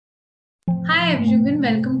Hi everyone,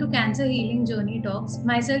 welcome to Cancer Healing Journey Talks.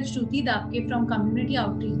 Myself Shruti Dapke from Community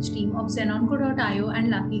Outreach Team of Zenonco.io and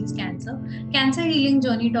Lucky's Cancer. Cancer Healing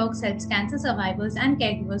Journey Talks helps cancer survivors and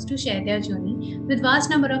caregivers to share their journey with vast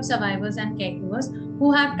number of survivors and caregivers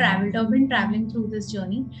who have traveled or been traveling through this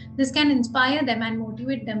journey. This can inspire them and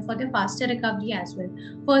motivate them for their faster recovery as well.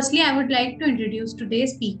 Firstly, I would like to introduce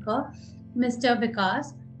today's speaker, Mr.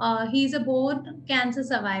 Vikas. He's a born cancer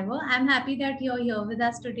survivor. I'm happy that you're here with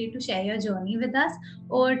us today to share your journey with us.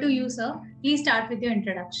 Over to you, sir. Please start with your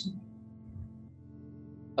introduction.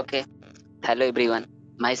 Okay. Hello everyone.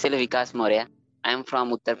 Myself Vikas Maurya. I am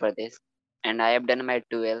from Uttar Pradesh and I have done my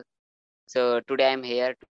 12th. So today I am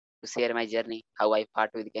here to share my journey, how I fought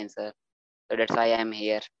with cancer. So that's why I am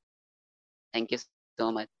here. Thank you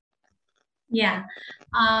so much. या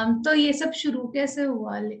तो ये सब शुरू कैसे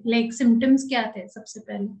हुआ? Like symptoms क्या थे सबसे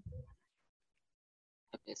पहले?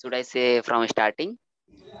 Okay. Should I say from starting?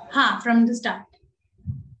 हाँ, from the start.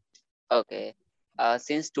 Okay.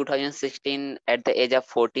 Since 2016, at the age of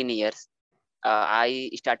 14 years, I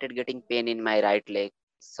started getting pain in my right leg.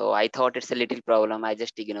 So I thought it's a little problem. I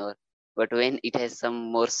just ignore. But when it has some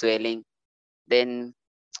more swelling, then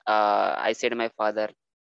I said my father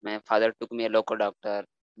took me a local doctor,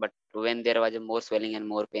 but when there was more swelling and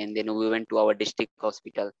more pain, then we went to our district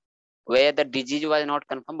hospital where the disease was not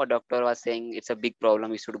confirmed, but doctor was saying it's a big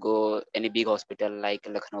problem. You should go any big hospital like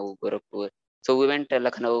Lucknow, Gorakhpur. So we went to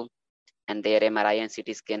Lucknow, and their MRI and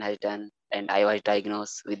CT scan has done, and I was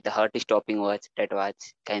diagnosed with the heart stopping watch that was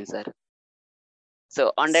cancer.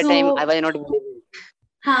 So on that time, I So, was not believing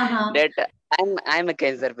हाँ हाँ, that I'm a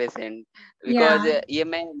cancer patient या because ये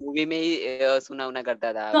मैं movie में ही सुना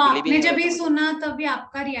करता था, तो बिलीव ही आपने नहीं हो रहा जब था ये मुझे। सुना तभी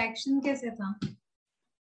आपका रिएक्शन कैसे था?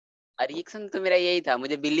 रिएक्शन तो मेरा यही था,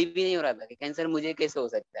 मुझे बिलीव ही नहीं हो रहा था कि कैंसर मुझे कैसे हो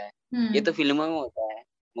सकता है। ये तो फिल्मों में होता है,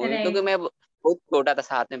 मूवी, क्योंकि राइट. मैं बहुत छोटा था,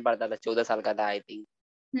 साथ में पढ़ता था, 14 साल का था आई थिंक।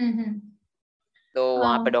 हम्म. तो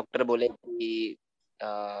वहां पे डॉक्टर बोले कि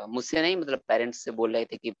मुझसे नहीं, मतलब पेरेंट्स से बोल रहे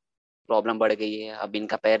थे कि प्रॉब्लम बढ़ गई है, अब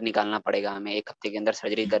इनका पैर निकालना पड़ेगा, हमें 1 हफ्ते के अंदर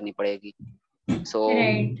सर्जरी करनी पड़ेगी। सो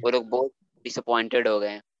राइट. वो लोग बहुत डिसअपॉइंटेड हो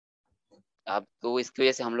गए। अब तो इसकी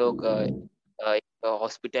वजह से हम लोग एक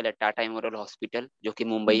हॉस्पिटल है, टाटा मेमोरियल हॉस्पिटल, जो कि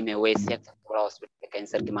मुंबई में, वो एशिया का सबसे बड़ा हॉस्पिटल है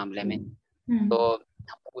कैंसर के मामले में। तो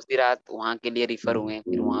हम उसी रात वहाँ के लिए रिफर हुए।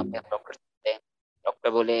 फिर वहाँ पे हम डॉक्टर से मिले। डॉक्टर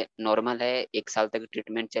बोले नॉर्मल है, 1 साल तक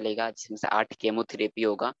ट्रीटमेंट चलेगा, जिसमें से 8 केमोथेरेपी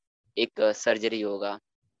होगा, एक सर्जरी होगा।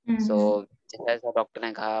 सो जैसा जैसा डॉक्टर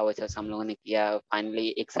ने कहा वैसा वैसा हम लोगों ने किया। फाइनली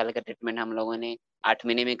 1 साल का ट्रीटमेंट हम लोगों ने 8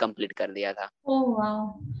 महीने में कंप्लीट कर दिया था। Oh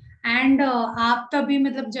wow. एंड आप तभी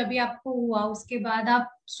मतलब जब भी आपको हुआ उसके बाद आप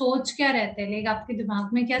सोच क्या रहते, लाइक आपके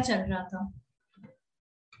दिमाग में क्या चल रहा था?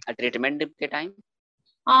 ट्रीटमेंट के टाइम,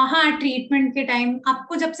 हाँ, ट्रीटमेंट के टाइम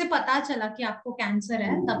आपको जब से पता चला कि आपको कैंसर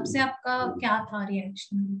है तब से आपका क्या था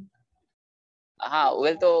रिएक्शन? हाँ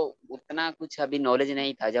वेल, तो उतना कुछ अभी नॉलेज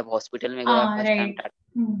नहीं था। जब हॉस्पिटल में गया फर्स्ट टाइम,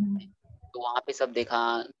 राइट. तो वहां पे सब देखा,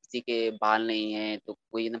 किसी के बाल नहीं है, तो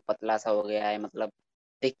कोई एकदम पतला सा हो गया है, मतलब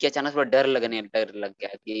देख के अचानक थोड़ा डर लग गया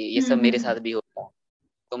कि ये सब मेरे साथ भी होता है।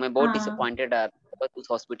 तो मैं बहुत हाँ. डिसअपॉइंटेड था। बस उस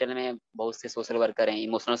हॉस्पिटल में बहुत से सोशल वर्कर हैं,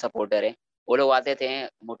 इमोशनल सपोर्टर हैं, वो लोग आते थे,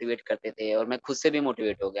 मोटिवेट करते थे, और मैं खुद से भी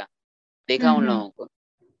मोटिवेट हो गया। देखा उन हम्म. लोगों को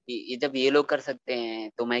कि जब ये लोग कर सकते हैं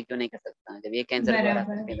तो मैं क्यों नहीं कर सकता, जब ये कैंसर को हरा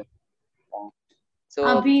सकते बराबर. हैं तो। सो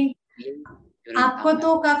अभी ये यूनिक था आपको हमारा।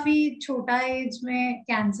 तो काफी छोटा एज में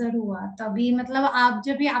कैंसर हुआ, तभी मतलब आप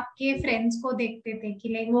जब भी आपके फ्रेंड्स को देखते थे कि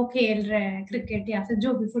लाइक वो खेल रहे हैं क्रिकेट या फिर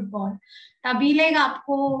जो भी फुटबॉल, तभी लाइक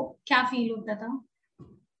आपको क्या फील होता था?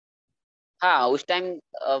 हाँ उस टाइम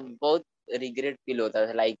बहुत रिग्रेट फील होता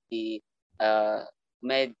था, लाइक कि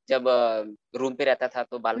मैं जब रूम पे रहता था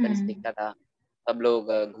तो बालकनी से हम्म. दिखता था, सब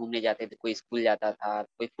लोग घूमने जाते थे, कोई स्कूल जाता था,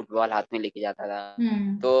 कोई फुटबॉल हाथ में लेके जाता था।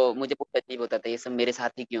 हम्म. तो मुझे बहुत अजीब होता था, ये सब मेरे साथ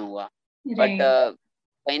ही क्यों हुआ। But right.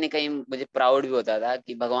 कहीं ना कहीं मुझे प्राउड भी होता था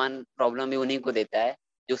कि भगवान प्रॉब्लम भी उन्हीं को देता है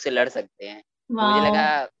जो उससे लड़ सकते हैं। तो मुझे वाओ.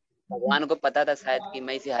 लगा भगवान को पता था शायद कि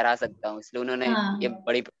मैं इसे हरा सकता हूँ, इसलिए उन्होंने ये हाँ,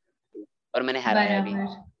 बड़ी और मैंने हराया भी।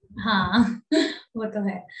 बराबर. हाँ. वो तो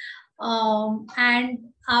है. एंड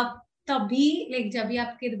आप तभी लाइक जब भी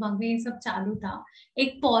आपके दिमाग में ये सब चालू था,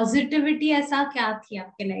 एक पॉजिटिविटी ऐसा क्या थी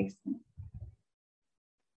आपके लाइफ में?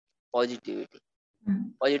 पॉजिटिविटी, हम्म.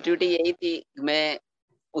 पॉजिटिविटी यही थी कि मैं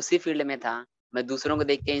उसी फील्ड में था, मैं दूसरों को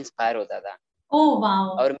देख के इंस्पायर होता था। Oh wow.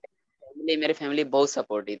 और मेरी फैमिली बहुत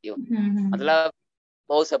सपोर्टिव थी, हम्म. मतलब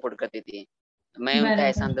बहुत सपोर्ट करती थी। मैं उनका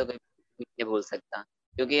एहसान बराबर. तो कभी नहीं भूल सकता,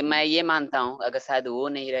 क्योंकि मैं ये मानता हूँ अगर शायद वो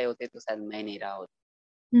नहीं रहे होते तो शायद मैं नहीं रहा होता।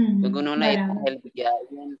 क्योंकि उन्होंने इतना बराबर. हेल्प किया।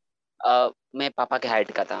 इवन मैं पापा के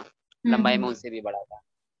हाइट का था, लंबाई में हम्म. उनसे भी बड़ा था।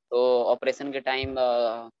 तो ऑपरेशन के टाइम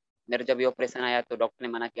मेरा जब भी ऑपरेशन आया तो डॉक्टर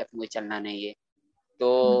ने मना किया था, मुझे चलना नहीं है।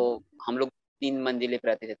 तो हम लोग 3 मंजिले पे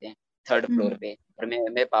रहते थे, 3rd फ्लोर पे, और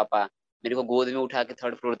मेरे पापा मेरे को गोद में उठा के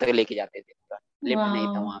 3rd फ्लोर तक लेके जाते थे पूरा, लिफ्ट नहीं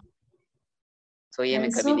था वाओ, वहाँ। सो ये दैट मैं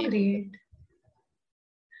इज कभी सो नहीं भूल सकता। ग्रेट।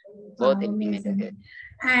 बहुत हेल्पिंग नेचर अमेजिंग।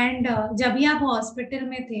 थे। एंड जब भी आप हॉस्पिटल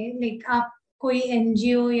में थे, लाइक आप कोई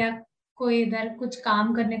एनजीओ या कोई इधर कुछ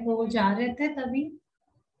काम करने को जा रहे थे तभी?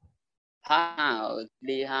 हाँ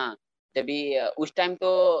एक्चुअली हाँ, तभी उस टाइम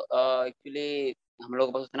तो एक्चुअली हम लोग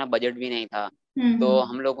के पास उतना बजट भी नहीं था। तो हम्म।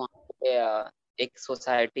 हम लोग वहाँ पे एक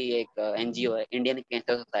सोसाइटी, एक एनजीओ है, इंडियन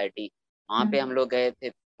कैंसर सोसाइटी, वहाँ पे हम लोग गए थे।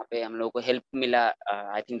 वहाँ पे हम लोग को हेल्प मिला,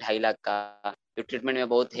 आई थिंक 2.5 लाख का, जो ट्रीटमेंट में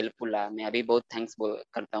बहुत हेल्पफुल रहा। मैं अभी बहुत थैंक्स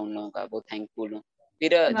करता हूँ उन लोगों का, बहुत थैंकफुल हूँ।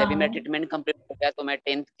 फिर जब भी मेरा वाओ। ट्रीटमेंट कंप्लीट हो गया तो मैं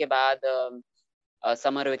 10th के बाद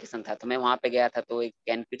समर वेकेशन था तो मैं वहाँ पे गया था। तो एक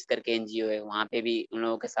कैनकिड्स करके एनजीओ है, वहाँ पे भी उन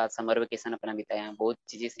लोगों के साथ समर वेकेशन अपना बिताया। बहुत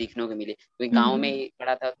चीजें सीखने को मिली, क्योंकि गाँव में हम्म। ही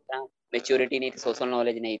पढ़ा था, उतना मेच्योरिटी नहीं थी, सोशल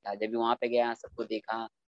नॉलेज नहीं था। जब भी वहाँ पे गया, सबको देखा,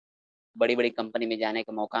 बड़ी बड़ी कंपनी में जाने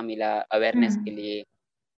का मौका मिला अवेयरनेस के हम्म। लिए,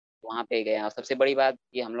 वहाँ पे गया। और सबसे बड़ी बात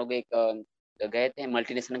कि हम लोग एक गए थे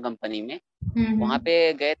मल्टीनेशनल कंपनी में, वहाँ हम्म।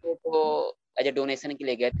 पे गए थे तो एज ए डोनेशन के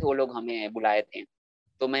लिए गए थे, वो लोग हमें बुलाए थे।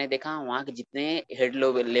 तो मैंने देखा वहाँ के जितने हेड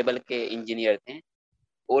लेवल के इंजीनियर थे,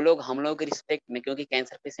 वो लोग हम लोग के रिस्पेक्ट में, क्योंकि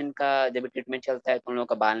कैंसर पेशेंट का जब ट्रीटमेंट चलता है तो उन लोगों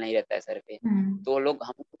का बाल नहीं रहता है सर पे, हम्म। तो वो लोग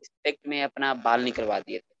हम रिस्पेक्ट में अपना बाल निकलवा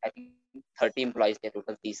दिए थे। आई थिंक 30 एम्प्लॉयज थे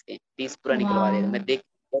टोटल, 30 थे, 30 पूरा निकलवा दिए थे। वाओ, मैं देख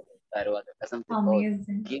के बहुत इंस्पायर हुआ था कसम से बहुत,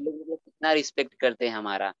 अमेजिंग। कि ये लोग मतलब कितना रिस्पेक्ट करते हैं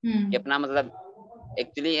हमारा, कि हम्म। अपना मतलब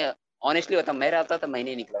एक्चुअली ऑनेस्टली होता, मेरा होता तो मैंने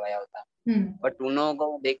ही निकलवाया होता। हम्म। बट उन लोगों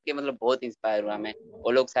को देख के मतलब बहुत इंस्पायर हुआ मैं।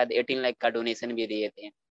 वो लोग शायद 18 लाख का डोनेशन भी दिए थे।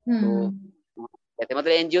 तो हम्म। कहते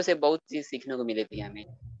मतलब एनजीओ से बहुत चीज सीखने को मिली थी हमें।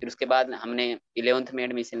 फिर उसके बाद हमने 11th में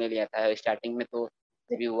एडमिशन ले लिया था। स्टार्टिंग में तो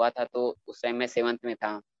जब भी हुआ था तो उस टाइम मैं 7th में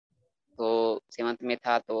था। तो 7th में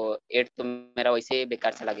था तो 8th तो मेरा वैसे ही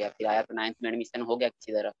बेकार चला गया। फिर आया तो 9th में एडमिशन हो गया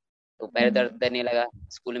किसी तरह। तो पैर दर्द हम्म। करने लगा,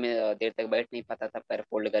 स्कूल में देर तक बैठ नहीं पाता था पैर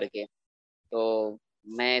फोल्ड करके। तो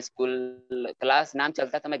मैं स्कूल क्लास नाम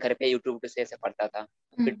चलता था, मैं घर पे यूट्यूब से ऐसे पढ़ता था।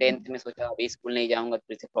 फिर हम्म। 10th में सोचा अभी स्कूल नहीं जाऊंगा तो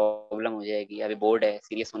फिर से प्रॉब्लम हो जाएगी, अभी बोर्ड है,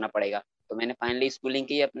 सीरियस होना पड़ेगा। तो मैंने फाइनली स्कूलिंग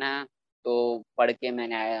की अपना। तो पढ़ के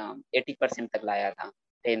मैंने आया 80% तक लाया था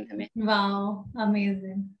 10th में। Wow,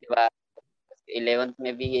 amazing. उसके बाद 11th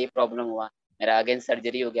में भी यही प्रॉब्लम हुआ, मेरा अगेन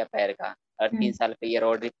सर्जरी हो गया पैर का, हर हम्म। 3 साल पे ये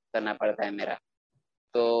रॉड करना पड़ता है मेरा।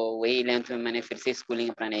 तो वही 11th में मैंने फिर से स्कूलिंग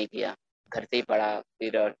अपना नहीं किया, घर से ही पढ़ा।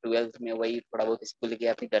 फिर 12th में वही थोड़ा बहुत स्कूल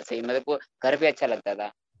किया, फिर घर से ही, मतलब को घर पे अच्छा लगता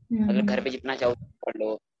था। मतलब घर हम्म। पे जितना चाहो पढ़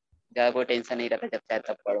लो, ज़्यादा कोई टेंशन नहीं रहता, जब चाहे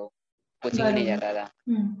तब पढ़ो। कोचिंग भी नहीं बराबर। जाता था।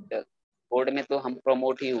 हम्म। तो बोर्ड में तो हम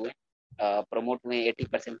प्रमोट ही हुए, प्रमोट हुए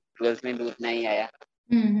 80%, 12th में भी उतना ही आया।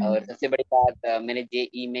 और सबसे बड़ी बात मैंने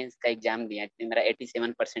जेई मेंस का एग्जाम दिया जिसमें मेरा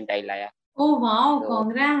 87% आया। ओ वाओ, तो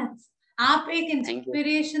कांग्रेट्स। आप एक थैंक यू।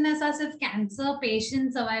 इंस्पिरेशन ऐसा सिर्फ कैंसर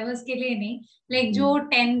पेशेंट सर्वाइवर्स के लिए नहीं, लाइक जो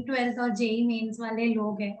 10th 12th और जेई मेंस वाले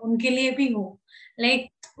लोग हैं उनके लिए भी हो। लाइक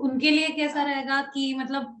उनके लिए कैसा रहेगा कि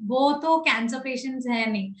मतलब वो तो कैंसर पेशेंट्स है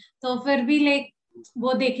नहीं, तो फिर भी लाइक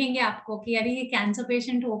वो देखेंगे आपको कि अरे ये कैंसर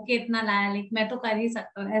पेशेंट होके इतना लाया, लाइक मैं तो कर ही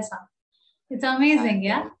सकता हूँ ऐसा। इट्स हाँ अमेजिंग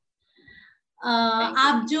यार। जरूर। थैंक यू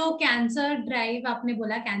आप थैंक जो कैंसर ड्राइव आपने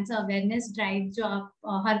बोला, कैंसर अवेयरनेस ड्राइव जो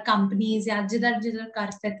आप हर कंपनीज या जिधर जिधर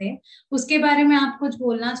करते थे, उसके बारे में आप कुछ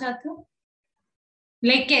बोलना चाहते हो?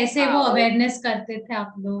 लाइक कैसे वो हाँ वो, अवेयरनेस करते थे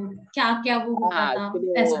आप लोग, क्या क्या वो होता हाँ था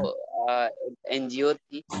एक्चुअली ऐसा? वो एनजीओ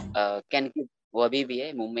थी कैन की, वो अभी भी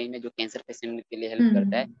है मुंबई में, जो कैंसर पेशेंट के लिए हेल्प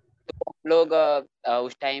करता है। हम्म। तो हम लोग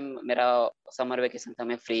उस टाइम मेरा समर वेकेशन था,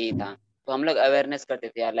 मैं फ्री था, तो हम लोग अवेयरनेस करते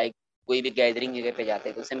थे यार, लाइक कोई भी गैदरिंग जगह पे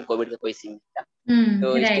जाते थे, उस टाइम कोविड का कोई सीन नहीं था।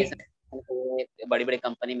 तो स्टेशन राइट। पे बड़ी बड़ी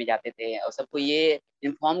कंपनी में जाते थे और सबको ये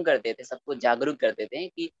इन्फॉर्म करते थे, सबको जागरूक करते थे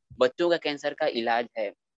कि बच्चों का कैंसर का इलाज है।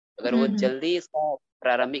 अगर वो हम्म। जल्दी इसका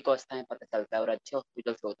प्रारंभिक अवस्था में पता चलता है और अच्छे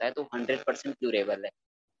हॉस्पिटल से होता है तो 100% क्यूरेबल है।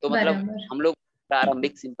 तो मतलब बराबर। हम लोग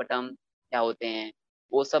प्रारंभिक सिम्पटम क्या होते हैं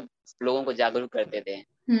वो सब लोगों को जागरूक करते थे,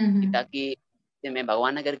 कि हम्म। ताकि जैसे मैं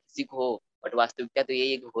भगवान अगर किसी को हो, बट वास्तविकता तो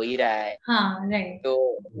यही है कि हो ही रहा है। हाँ, राइट। तो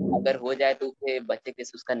अगर हो जाए तो उसे बच्चे के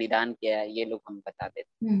उसका निदान क्या है ये लोग हमें बताते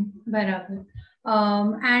थे।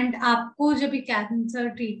 बराबर। एंड आपको जब ये कैंसर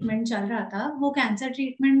ट्रीटमेंट चल रहा था, वो कैंसर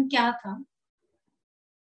ट्रीटमेंट क्या था?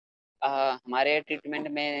 हमारे ट्रीटमेंट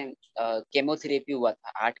में केमोथेरेपी हुआ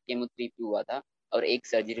था, 8 केमोथेरेपी हुआ था और एक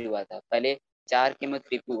सर्जरी हुआ था। पहले 4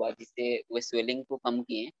 केमोथेरेपी हुआ जिससे वो स्वेलिंग को कम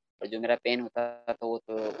किए, और जो मेरा पेन होता था तो वो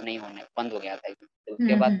तो नहीं होने बंद हो गया था एकदम। तो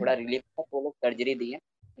उसके बाद हम्म। थोड़ा रिलीफ था तो वो लोग सर्जरी दिए।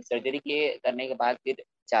 सर्जरी के करने के बाद फिर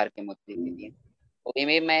 4 केमोथेरेपी दिए। तो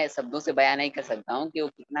ये मैं शब्दों से बयान नहीं कर सकता हूँ कि वो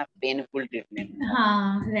कितना पेनफुल ट्रीटमेंट था।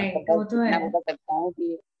 हाँ, मतलब राइट, वो बस तो है। इतना बता सकता हूँ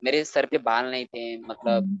कि मेरे सर पे बाल नहीं थे,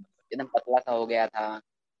 मतलब हम्म। एकदम पतला सा हो गया था।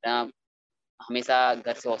 हमेशा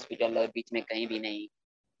घर से हॉस्पिटल और बीच में कहीं भी नहीं,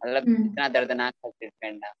 मतलब हम्म। इतना दर्दनाक था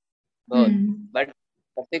ट्रीटमेंट ना, बहुत। हम्म। बट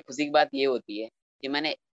सबसे खुशी की बात ये होती है कि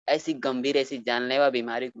मैंने ऐसी गंभीर, ऐसी जानलेवा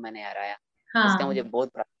बीमारी को मैंने हराया, इसका मुझे हाँ।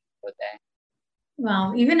 बहुत प्राउड होता है।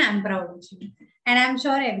 Wow, even I'm proud of you, and I'm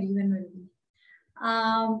sure everyone will be.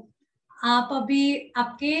 Um, आप अभी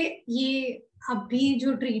आपके ये अभी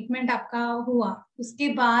जो ट्रीटमेंट आपका हुआ उसके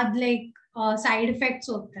बाद लाइक साइड इफेक्ट्स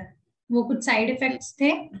होते हैं, वो कुछ साइड इफेक्ट्स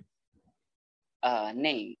थे?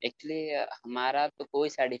 नहीं, एक्चुअली हमारा तो कोई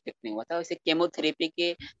साइड इफेक्ट नहीं हुआ था। वैसे केमोथेरेपी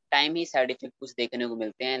के टाइम ही साइड इफेक्ट कुछ देखने को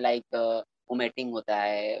मिलते हैं, लाइक वोमिटिंग होता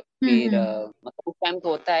है, फिर हम्म। मतलब उस टाइम तो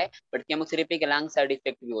होता है, बट केमोथेरेपी के लॉन्ग साइड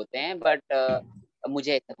इफेक्ट भी होते हैं, बट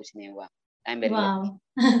मुझे ऐसा कुछ नहीं हुआ। आई एम वेरी वाह।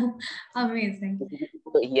 लकी। अमेजिंग। किसी किसी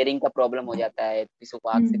को हियरिंग का प्रॉब्लम हो जाता है, किसी को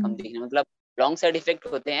आँख से कम हम्म। दिखने, मतलब लॉन्ग साइड इफेक्ट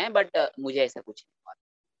होते हैं, बट मुझे ऐसा कुछ नहीं हुआ।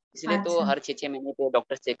 इसलिए तो अच्छा। हर 6-6 महीने पे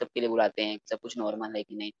डॉक्टर चेकअप के लिए बुलाते हैं, सब कुछ नॉर्मल है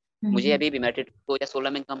कि नहीं। मुझे हम्म। अभी भी मैट्रिक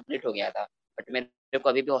 2016 में कंप्लीट हो गया था, बट मेरे को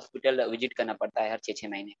अभी भी हॉस्पिटल विजिट करना पड़ता है हर 6-6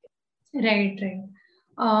 महीने पे। Right, right.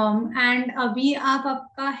 एंड अभी आप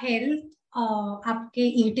आपका हेल्थ, आपके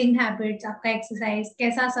ईटिंग हैबिट्स, आपका एक्सरसाइज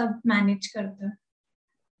कैसा सब मैनेज करते हैं?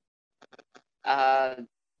 आ,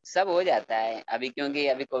 सब हो जाता है अभी, क्योंकि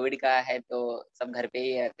अभी कोविड का है तो सब घर पे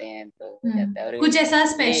ही रहते हैं, तो हो जाता है। और कुछ ऐसा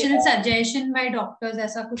actually special suggestion bye doctors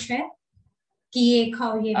ऐसा कुछ है कि ये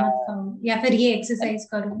खाओ ये मत खाओ या फिर ये एक्सरसाइज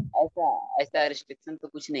करो? ऐसा ऐसा रिस्ट्रिक्शन तो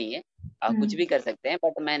कुछ नहीं है, कुछ हम्म। भी कर सकते हैं,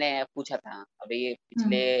 बट मैंने पूछा था अभी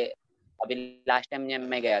पिछले, हम्म। अभी लास्ट टाइम जब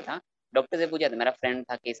मैं गया था, डॉक्टर से पूछा था, मेरा फ्रेंड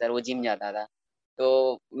था केसर, वो जिम जाता था,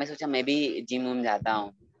 तो मैं सोचा मैं भी जिम विम जाता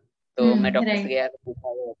हूँ, तो मैं डॉक्टर से राइट। गया तो पूछा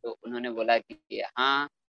वो, तो उन्होंने बोला कि हाँ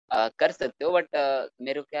कर सकते हो, बट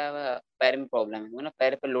मेरे को क्या पैर में प्रॉब्लम है, मतलब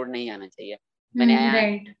पैर पे लोड नहीं आना चाहिए। मैंने आया,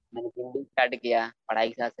 राइट। मैंने जिम भी स्टार्ट किया, पढ़ाई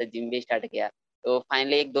के साथ साथ जिम भी स्टार्ट किया, तो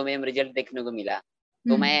फाइनली 1-2 महीने में रिजल्ट देखने को मिला,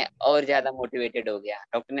 तो मैं हम्म। और ज्यादा मोटिवेटेड हो गया।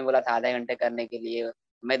 डॉक्टर ने बोला था आधा घंटे करने के लिए,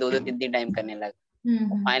 मैं 2-2 3-3 टाइम करने लगा।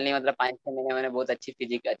 हम्म। फाइनली मतलब 5-6 महीने मैंने बहुत अच्छी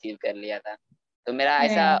फिजिक अचीव कर लिया था। तो मेरा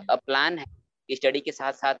ऐसा राइट। प्लान है कि स्टडी के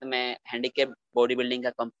साथ साथ मैं हैंडीकेप बॉडी बिल्डिंग का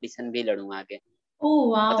कंपटीशन भी लड़ूंगा आगे।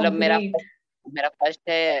 ओ वाओ, मतलब ग्रेट। मेरा फर्स्ट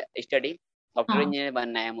है स्टडी, सॉफ्टवेयर हाँ। इंजीनियर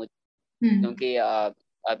बनना है मुझे, हम्म। क्योंकि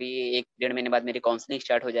अभी 1-1.5 महीने बाद मेरी काउंसलिंग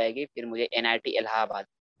स्टार्ट हो जाएगी, फिर मुझे एनआईटी इलाहाबाद,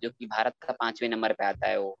 जो कि भारत का 5वें नंबर पे आता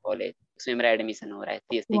है वो कॉलेज, उसमें मेरा एडमिशन हो रहा है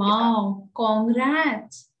सीएससी के साथ। Wow,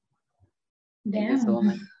 congrats. Thank you dam. So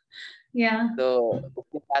much. या। तो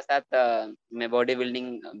उसके साथ साथ मैं बॉडी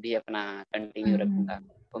बिल्डिंग भी अपना कंटिन्यू रखूंगा,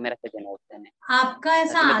 वो मेरा सेकेंड ऑप्शन है, आपका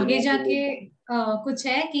ऐसा ताकि मैं आगे दुनिया के जाके लिए। कुछ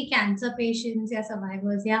है कि कैंसर पेशेंट्स या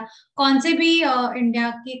सर्वाइवर्स या कौन से भी इंडिया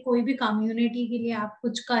की कोई भी कम्युनिटी के लिए आप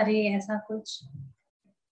कुछ करे ऐसा कुछ?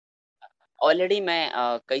 ऑलरेडी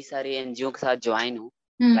मैं कई सारे एनजीओ के साथ ज्वाइन हूँ,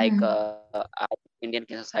 like hmm. Indian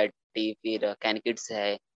cancer society, फिर कैन किड्स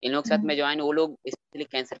है, इन लोग के साथ हम्म। मैं ज्वाइन हूँ। वो लोग स्पेशली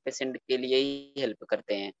कैंसर पेशेंट के लिए ही हेल्प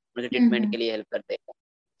करते हैं, उनके ट्रीटमेंट हम्म। के लिए हेल्प करते हैं।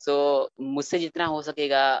 सो मुझसे जितना हो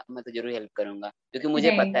सकेगा मैं तो जरूर हेल्प करूंगा, क्योंकि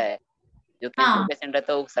मुझे पता राइट। है जो कैंसर हाँ। पेशेंट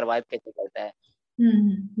रहता है वो सर्वाइव कैसे करता है।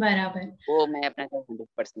 बराबर। वो मैं अपना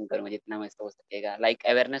 100% करूंगा जितना मुझसे हो सकेगा। लाइक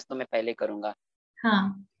अवेयरनेस तो मैं पहले करूंगा,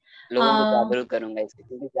 हाँ। लोगों को जागरूक करूंगा इसके,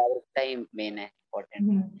 क्योंकि जागरूकता ही मेन है,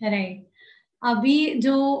 इम्पोर्टेंट। राइट। अभी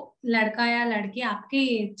जो लड़का या लड़की आपके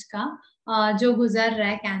एज का जो गुजर रहा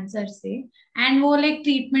है कैंसर से, एंड वो लाइक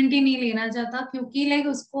ट्रीटमेंट ही नहीं लेना चाहता क्योंकि लाइक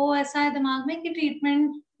उसको ऐसा है दिमाग में कि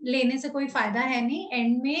ट्रीटमेंट लेने से कोई फायदा है नहीं,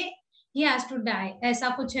 एंड में ही हैज टू डाई, ऐसा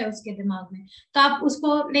कुछ है उसके दिमाग में। तो आप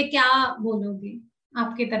उसको लाइक क्या बोलोगे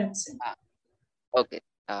आपकी तरफ से? हाँ, ओके।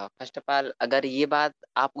 फर्स्ट ऑफ ऑल, अगर ये बात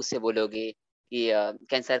आप उससे बोलोगे कि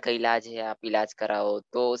कैंसर का इलाज है, आप इलाज कराओ,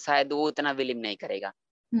 तो शायद वो उतना बिलीव नहीं करेगा।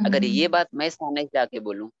 अगर ये हम्म। बात मैं सामने से जाके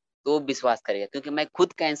बोलूं तो वो विश्वास करेगा, क्योंकि मैं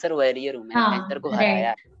खुद कैंसर वॉरियर हूँ, मैंने कैंसर हाँ। को हराया है।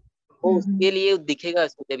 राइट। तो उसके लिए दिखेगा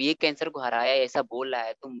उसको, जब ये कैंसर को हराया है, ऐसा बोल रहा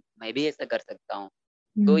है, तो मैं भी ऐसा कर सकता हूँ।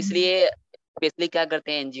 तो इसलिए स्पेशली क्या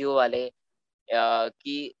करते हैं एनजीओ वाले,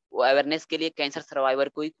 कि वो अवेयरनेस के लिए कैंसर सर्वाइवर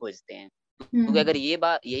को ही खोजते हैं, क्योंकि अगर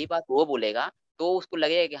यही बात वो बोलेगा तो उसको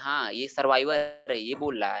लगेगा कि हाँ ये सर्वाइवर है, ये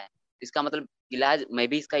बोल रहा है, इसका मतलब इलाज, मैं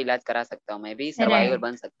भी इसका इलाज करा सकता हूँ, मैं भी सर्वाइवर राइट।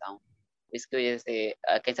 बन सकता हूँ। इसकी वजह से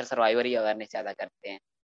कैंसर सर्वाइवर ही अवेयरनेस ज्यादा करते हैं।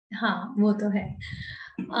 हाँ, वो तो है।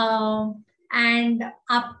 एंड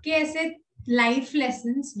आपके ऐसे लाइफ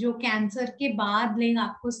लेसन्स जो कैंसर के बाद लेकिन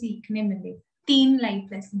आपको सीखने मिले, 3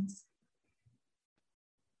 life lessons.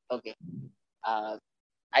 Okay,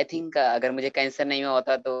 I think अगर मुझे कैंसर नहीं हुआ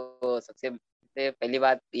होता तो सबसे पहली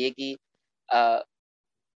बात ये कि अ,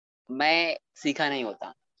 मैं सीखा नहीं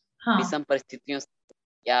होता हाँ। विषम परिस्थितियों से,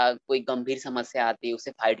 या कोई गंभीर समस्या आती है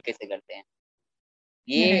उससे फाइट कैसे करते हैं।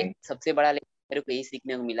 ये राइट। सबसे बड़ा लेसन मेरे को यही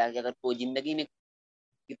सीखने को मिला कि अगर कोई जिंदगी में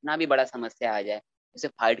कितना भी बड़ा समस्या आ जाए, उसे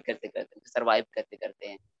फाइट करते करते, सरवाइव करते करते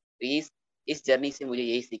हैं। तो इस जर्नी से मुझे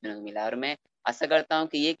यही सीखने को मिला, और मैं आशा करता हूँ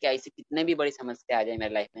कि ये क्या, इसे कितने भी बड़ी समस्या आ जाए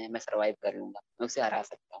मेरी लाइफ में, मैं सरवाइव कर लूंगा, मैं उसे हरा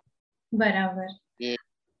सकता हूँ। बराबर। ये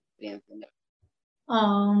एक्सपीरियंस है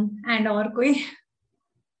मेरा। एंड और कोई?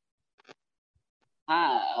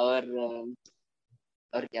 हाँ,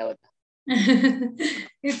 और क्या बता।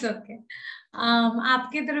 It's okay.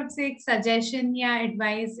 आपके तरफ से एक सजेशन या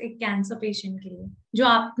एडवाइस एक कैंसर पेशेंट के लिए, जो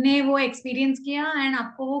आपने वो एक्सपीरियंस किया एंड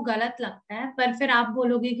आपको वो गलत लगता है, पर फिर आप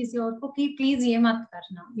बोलोगे किसी और को कि प्लीज ये मत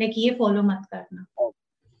करना, लाइक ये फॉलो मत करना।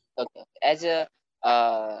 Okay. As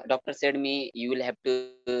doctor said me, you will have to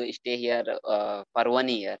stay here for 1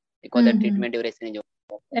 year because the hmm. treatment duration is over.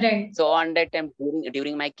 Right. So on that time,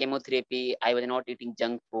 during my chemotherapy, I was not eating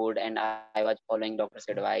junk food and I was following doctor's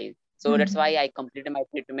advice. So that's why I completed my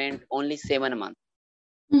treatment only 7 months.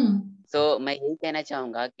 So मैं यही कहना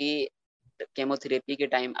चाहूंगा कि chemotherapy के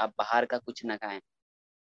time आप बाहर का कुछ ना खाएं,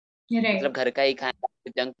 मतलब राइट। घर का ही खाएं।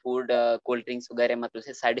 जंक फूड, कोल्ड ड्रिंक्स वगैरह मत,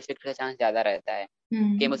 उससे साइड इफेक्ट का चांस ज्यादा रहता है।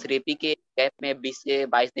 केमोथेरेपी के गैप में 20 से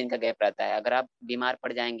 22 दिन का गैप रहता है। अगर आप बीमार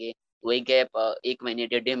पड़ जाएंगे, वही गैप 1 महीने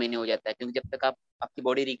 1.5 महीने हो जाता है, क्योंकि जब तक आप आपकी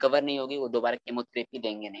बॉडी रिकवर नहीं होगी, वो दोबारा केमोथेरेपी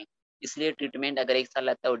देंगे नहीं। इसलिए ट्रीटमेंट अगर 1 साल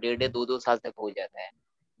लगता है, वो 1.5 2 2 साल तक हो जाता है।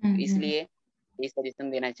 तो इसलिए ये सजेशन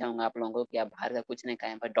देना चाहूंगा आप लोगों को कि आप बाहर का कुछ नहीं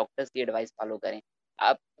खाएं, पर डॉक्टर्स की एडवाइस फॉलो करें।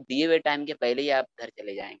 आप दिए हुए टाइम के पहले ही आप घर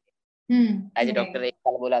चले जाएंगे। As a doctor right. 1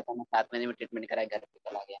 साल बोला था, मैं 7 महीने में ट्रीटमेंट कराया, घर पे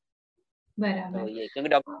चला गया। तो बराबर। ये क्योंकि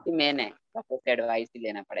डॉक्टर की मेन है, डॉक्टर से एडवाइस ही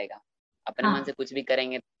लेना पड़ेगा। अपने मन से हाँ। कुछ भी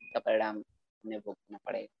करेंगे तो परिणाम उन्हें भुगतना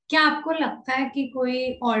पड़ेगा। क्या आपको लगता है कि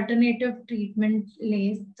कोई ऑल्टरनेटिव ट्रीटमेंट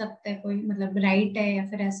ले सकता है कोई, मतलब राइट है या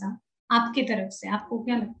फिर ऐसा आपकी तरफ से आपको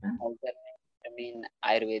क्या लगता है? आई मीन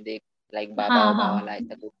आयुर्वेदिक, लाइक बाबा हाँ ओबा वाला हाँ।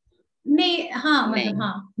 ऐसा कुछ? नहीं, हाँ नहीं, मतलब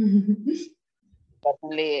हाँ।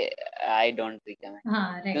 पर्सनली आई डोंट रिकमेंड,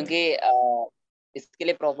 हाँ राइट। क्योंकि इसके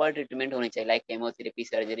लिए प्रॉपर ट्रीटमेंट होनी चाहिए, like chemotherapy,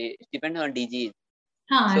 surgery, depend on disease.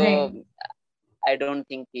 हाँ सो राइट। आई डोंट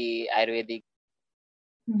थिंक कि आयुर्वेदिक,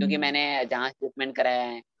 क्योंकि मैंने जहाँ ट्रीटमेंट कराया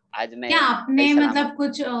है, आज मैं क्या सही आपने सलामत। मतलब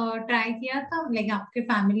कुछ ट्राई किया था, लाइक आपके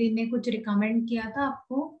फैमिली ने कुछ रिकमेंड किया था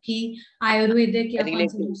आपको कि आयुर्वेदिक या कौन सा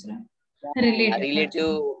रिलेटिव, दूसरा? रिलेटिव, रिलेटिव,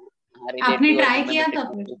 अच्छा। हाँ आपने रिलेटिव और ट्राई घर में किया मैं था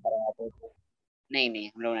ट्रीटमेंट फिर? भी कराया था। तो नहीं नहीं,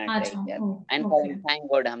 हम लोगों ने ट्राई अच्छा। किया था, एंड ओके। थैंक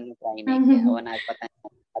गॉड हमने ट्राई नहीं किया, वरना आज पता नहीं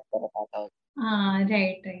बात कर पाता हो। हाँ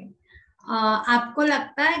राइट राइट। आपको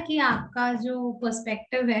लगता है कि आपका जो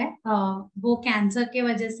पर्सपेक्टिव है वो कैंसर के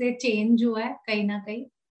वजह से चेंज हुआ है कहीं ना कहीं,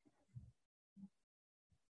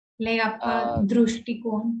 लाइक आपका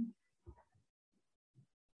दृष्टिकोण?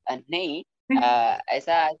 नहीं,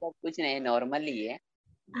 ऐसा ऐसा कुछ नहीं, नॉर्मल ही है।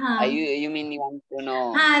 हाँ। You mean you want to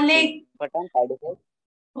know हाँ like important side effect?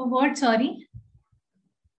 What, sorry?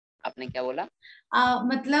 आपने क्या बोला?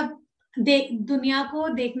 मतलब दुनिया को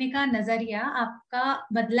देखने का नजरिया आपका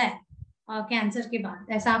बदला है कैंसर के बाद,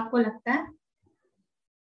 ऐसा आपको लगता है?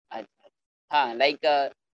 अच्छा, हाँ लाइक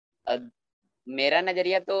मेरा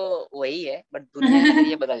नजरिया तो वही है, बट दुनिया का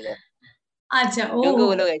नजरिया बदल जाता अच्छा। है, ओ। क्योंकि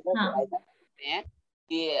वो लोग ऐसा हाँ। ऐसा सोचते हैं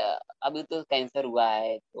कि अभी तो कैंसर हुआ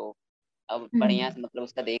है, तो अब बढ़िया से मतलब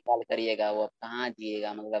उसका देखभाल करिएगा, वो अब कहाँ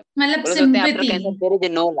जिएगा, मतलब मतलब वो लोग सोचते हैं after sympathy. Cancer there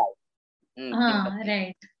is no life. हाँ sympathy,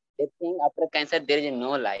 right. They think after cancer there is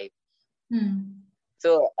no life. Hmm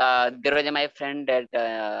So there was my friend that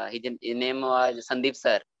his name was Sandeep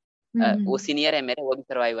sir. वो हम्म सीनियर है मेरे, वो भी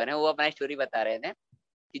सर्वाइवर है। वो अपना स्टोरी बता रहे थे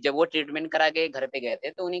कि जब वो ट्रीटमेंट करा के घर पे गए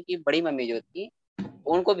थे, तो उन्हीं की बड़ी मम्मी जो थी,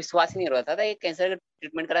 उनको विश्वास ही नहीं होता था ये कैंसर का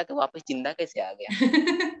ट्रीटमेंट करा के वापस जिंदा कैसे आ गया।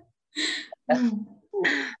 हम्म।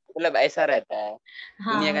 मतलब ऐसा रहता है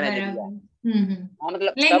दुनिया हाँ का बराबर। नजरिया। हाँ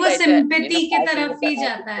मतलब लाइक सब वो ऐसा, सिंपैथी मतलब के 5 फिंगर तरफ ही का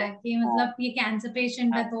जाता आर्टिस्ट है। है कि हाँ मतलब ये कैंसर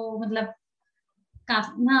पेशेंट है हाँ तो मतलब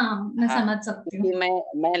काफी, हाँ मैं हाँ, समझ सकती हूँ।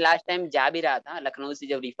 क्योंकि मैं लास्ट टाइम जा भी रहा था लखनऊ से,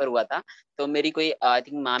 जब रिफर हुआ था, तो मेरी कोई आई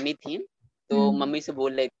थिंक मामी थी, तो हम्म मम्मी से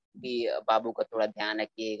बोल रहे कि बाबू का थोड़ा ध्यान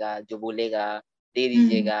रखिएगा, जो बोलेगा दे हम्म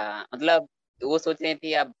दीजिएगा, मतलब वो सोच रही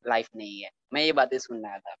थी अब लाइफ नहीं है। मैं ये बातें सुन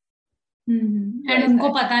रहा था। तो एंड ऐसा उनको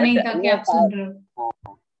है, पता बट नहीं था कि नो आप सुन फाइव। रहे हो। हाँ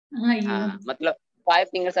हाँ ये हाँ, मतलब 5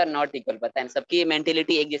 फिंगर्स आर नॉट इक्वल, पता है ना, सबकी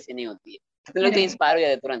मेंटेलिटी एक जैसी नहीं होती है। कितने लोग तो राइट। इंस्पायर हो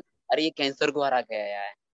जाते हैं तुरंत, अरे ये कैंसर को हरा के आया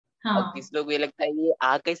है। और हाँ। किस लोग को ये लगता है ये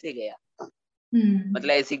आ कैसे गया,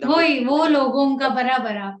 मतलब ऐसी गंभीर वही, वो बीमारी है। लोगों का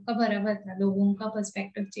बराबर, आपका बराबर था, लोगों का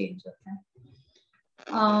पर्सपेक्टिव चेंज होता है।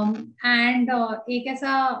 एंड एक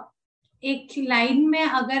ऐसा, एक लाइन में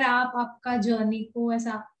अगर आप आपका जर्नी को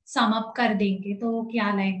ऐसा सम अप कर देंगे तो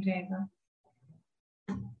क्या लाइन रहेगा?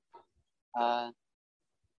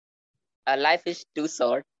 लाइफ इज टू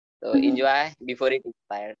शॉर्ट, तो एंजॉय बिफोर इट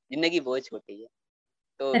एक्सपायर। जिंदगी बहुत छोटी है,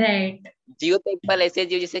 तो राइट। जियो तो एक पल ऐसे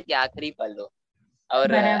जियो जैसे कि आखिरी पल हो। और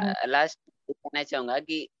बराबर। लास्ट कहना चाहूंगा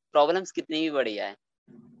कि प्रॉब्लम्स कितनी भी बड़ी आए,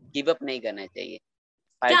 गिव अप नहीं करना चाहिए,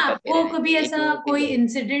 क्या फाइट करते आपको रहना कभी चाहिए। ऐसा कोई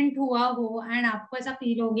इंसिडेंट हुआ हो एंड आपको ऐसा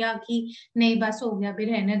फील हो गया कि नहीं बस हो गया, अभी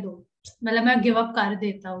रहने दो, मतलब मैं गिव अप कर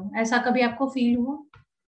देता हूँ, ऐसा कभी आपको फील हुआ?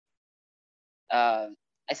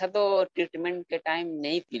 ऐसा तो ट्रीटमेंट के टाइम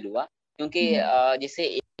नहीं फील हुआ, क्योंकि जैसे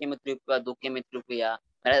एक केमोथेरेपी हुआ, 2 केमोथेरेपी हुआ,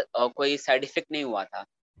 मेरा कोई साइड इफेक्ट नहीं हुआ था,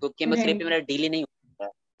 तो केमोथेरेपी राइट। मेरा डिले नहीं हुआ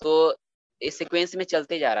था, तो इस सीक्वेंस में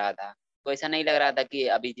चलते जा रहा था, तो ऐसा नहीं लग रहा था कि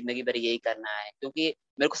अभी जिंदगी भर यही करना है, क्योंकि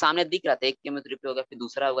मेरे को सामने दिख रहा था एक केमोथेरेपी होगा, फिर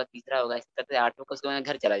दूसरा होगा, तीसरा होगा, इस तरह से 8वां का उसके बाद मैं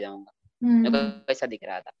घर चला जाऊंगा, मेरे हम्म। को ऐसा दिख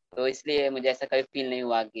रहा था, तो इसलिए मुझे ऐसा कभी फील नहीं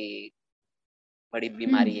हुआ कि बड़ी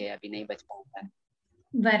बीमारी हम्म। है, अभी नहीं बच पाऊंगा।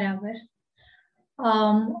 बराबर।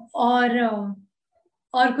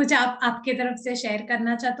 और कुछ आप आपके तरफ से शेयर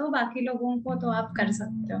करना चाहते हो बाकी लोगों को तो आप कर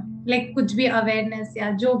सकते हो, लाइक कुछ भी अवेयरनेस या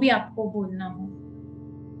जो भी आपको बोलना हो।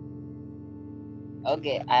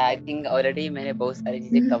 ओके, आई थिंक ऑलरेडी मैंने बहुत सारी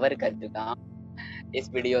चीजें हम्म। कवर कर चुका हूँ इस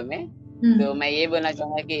वीडियो में, तो हम्म। मैं ये बोलना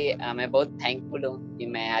चाहूंगा कि मैं बहुत थैंकफुल हूँ कि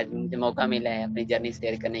मैं आज मुझे मौका मिला है अपनी जर्नी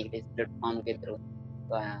शेयर करने के लिए इस प्लेटफॉर्म के थ्रू,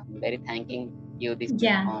 तो आई am very thanking you this या,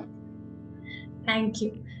 platform. thank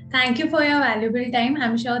you. Thank you for your valuable time.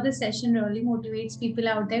 I'm sure this session really motivates people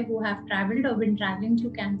out there who have traveled or been traveling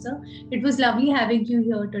through cancer. It was lovely having you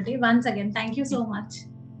here today. Once again, thank you so much.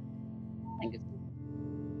 Thank you.